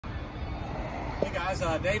Hey guys,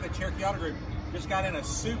 Dave at Cherokee Auto Group. Just got in a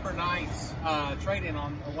super nice trade-in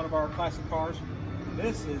on one of our classic cars.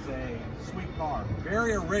 This is a sweet car,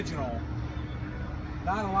 very original.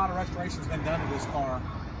 Not a lot of restoration's been done to this car.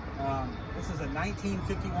 This is a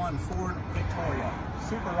 1951 Ford Victoria,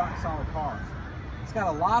 super rock solid car. It's got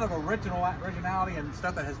a lot of originality and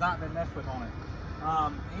stuff that has not been messed with on it.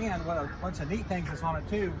 And what's a neat thing that's on it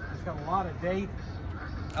too, it's got a lot of day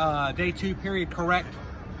 2 period correct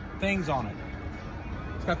things on it.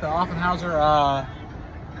 It's got the Offenhauser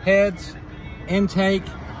heads, intake,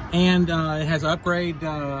 and it has upgrade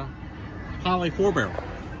poly 4-barrel.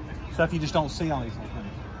 Stuff you just don't see on these things.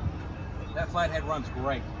 That flathead runs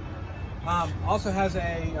great. Also has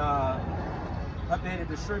a updated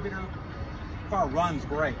distributor. Car runs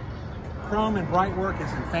great. Chrome and bright work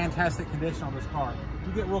is in fantastic condition on this car. If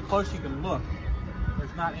you get real close, you can look.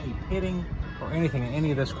 There's not any pitting or anything in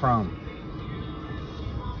any of this chrome.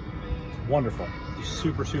 Wonderful.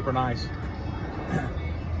 Super, super nice.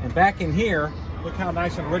 And back in here, look how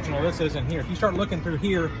nice and original this is in here. If you start looking through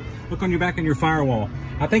here, look on your back in your firewall.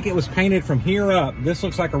 I think it was painted from here up. This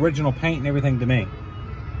looks like original paint and everything to me.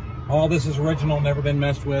 All this is original, never been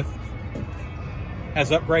messed with.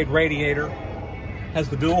 Has upgrade radiator. Has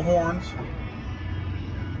the dual horns.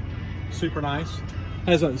 Super nice.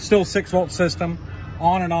 Has a still 6-volt system.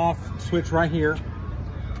 On and off switch right here.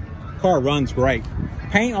 Car runs great.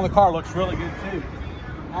 Paint on the car looks really good too.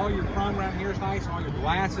 All your chrome around here is nice. All your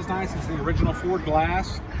glass is nice. It's the original Ford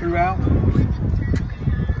glass throughout.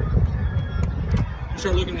 You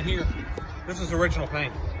start looking at here. This is original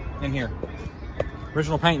paint in here.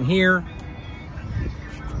 Original paint in here.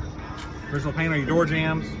 Original paint on your door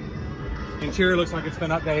jambs. Interior looks like it's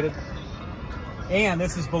been updated. And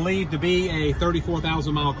this is believed to be a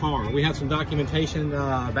 34,000 mile car. We have some documentation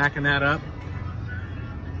backing that up.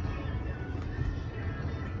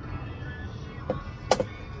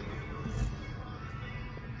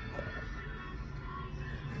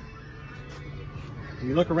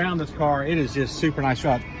 You look around this car, it is just super nice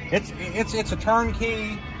job. It's a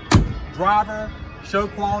turnkey driver show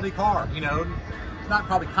quality car. You know, it's not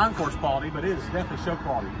probably concourse quality, but it is definitely show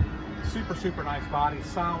quality. Super, super nice body,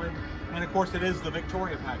 solid. And of course it is the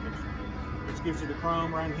Victoria package, which gives you the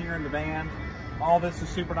chrome right here in the band. All this is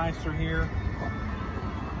super nice through here.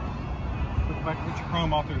 Look back, put your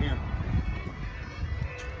chrome all through here.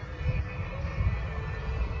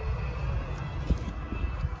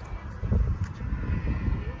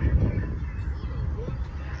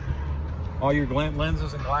 All your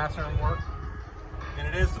lenses and glass and everything work. And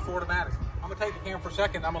it is the Ford-O-Matic. I'm gonna take the camera for a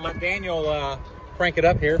second. I'm gonna let Daniel crank it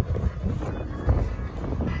up here.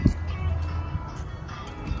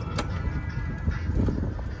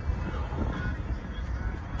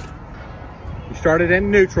 You start it in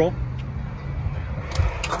neutral.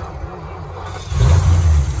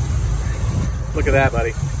 Look at that,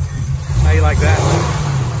 buddy. How you like that?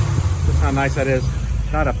 Just how nice that is.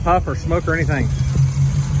 Not a puff or smoke or anything.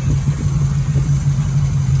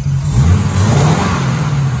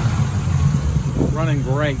 Running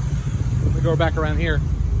great. Let me go back around here.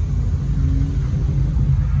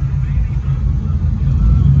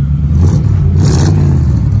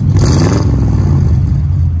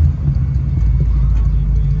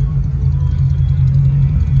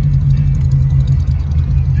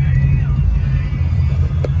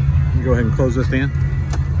 Go ahead and close this in.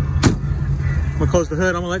 I'm gonna close the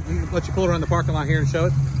hood. I'm gonna let you pull around the parking lot here and show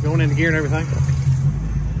it. Going into gear and everything.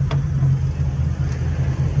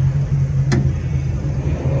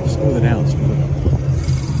 Smooth it out, smooth it out.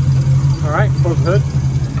 All right, close the hood.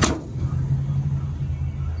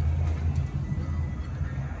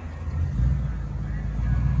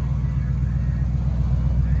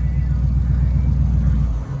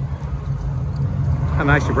 How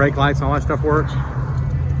nice your brake lights and all that stuff works.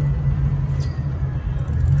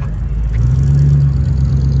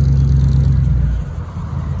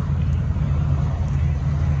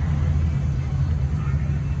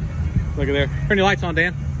 Look at there. Turn your lights on,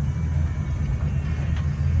 Dan.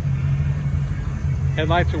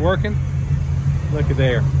 Headlights are working. Look at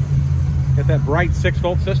there. Got that bright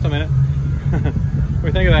 6-volt system in it. What do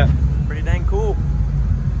you think of that? Pretty dang cool.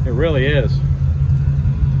 It really is.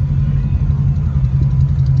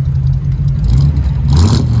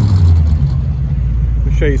 Let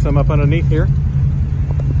me show you some up underneath here.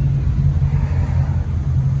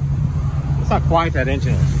 It's not quite that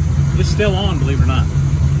engine is. It's still on, believe it or not.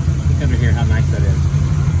 Look under here how nice that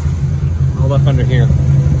is. All up under here.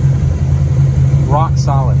 Rock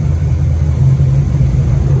solid.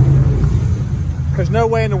 There's no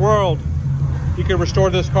way in the world you could restore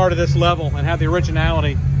this car to this level and have the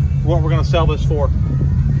originality of what we're going to sell this for.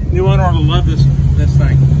 New owner ought to love this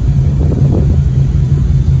thing.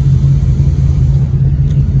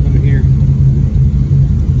 Over here.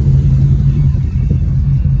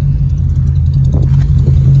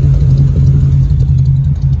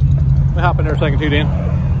 Let me hop in there a second too, Dan.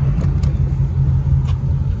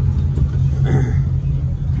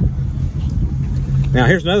 Now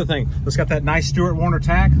here's another thing. It's got that nice Stewart Warner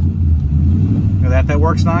tack. That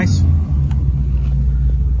works nice.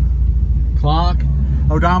 Clock,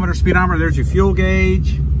 odometer, speedometer. There's your fuel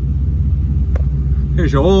gauge.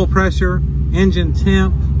 Here's your oil pressure, engine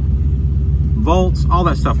temp, volts. All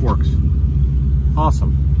that stuff works.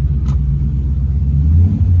 Awesome.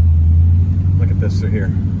 Look at this through here.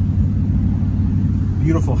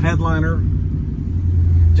 Beautiful headliner.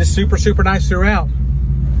 Just super, super nice throughout.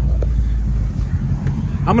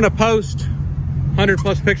 I'm gonna post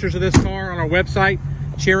 100+ pictures of this car on our website,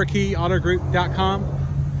 CherokeeAutoGroup.com,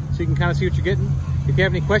 so you can kind of see what you're getting. If you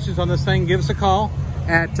have any questions on this thing, give us a call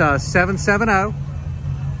at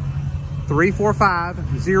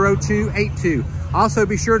 770-345-0282. Also,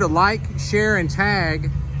 be sure to like, share, and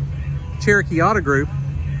tag Cherokee Auto Group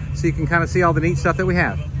so you can kind of see all the neat stuff that we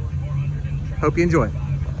have. Hope you enjoy it.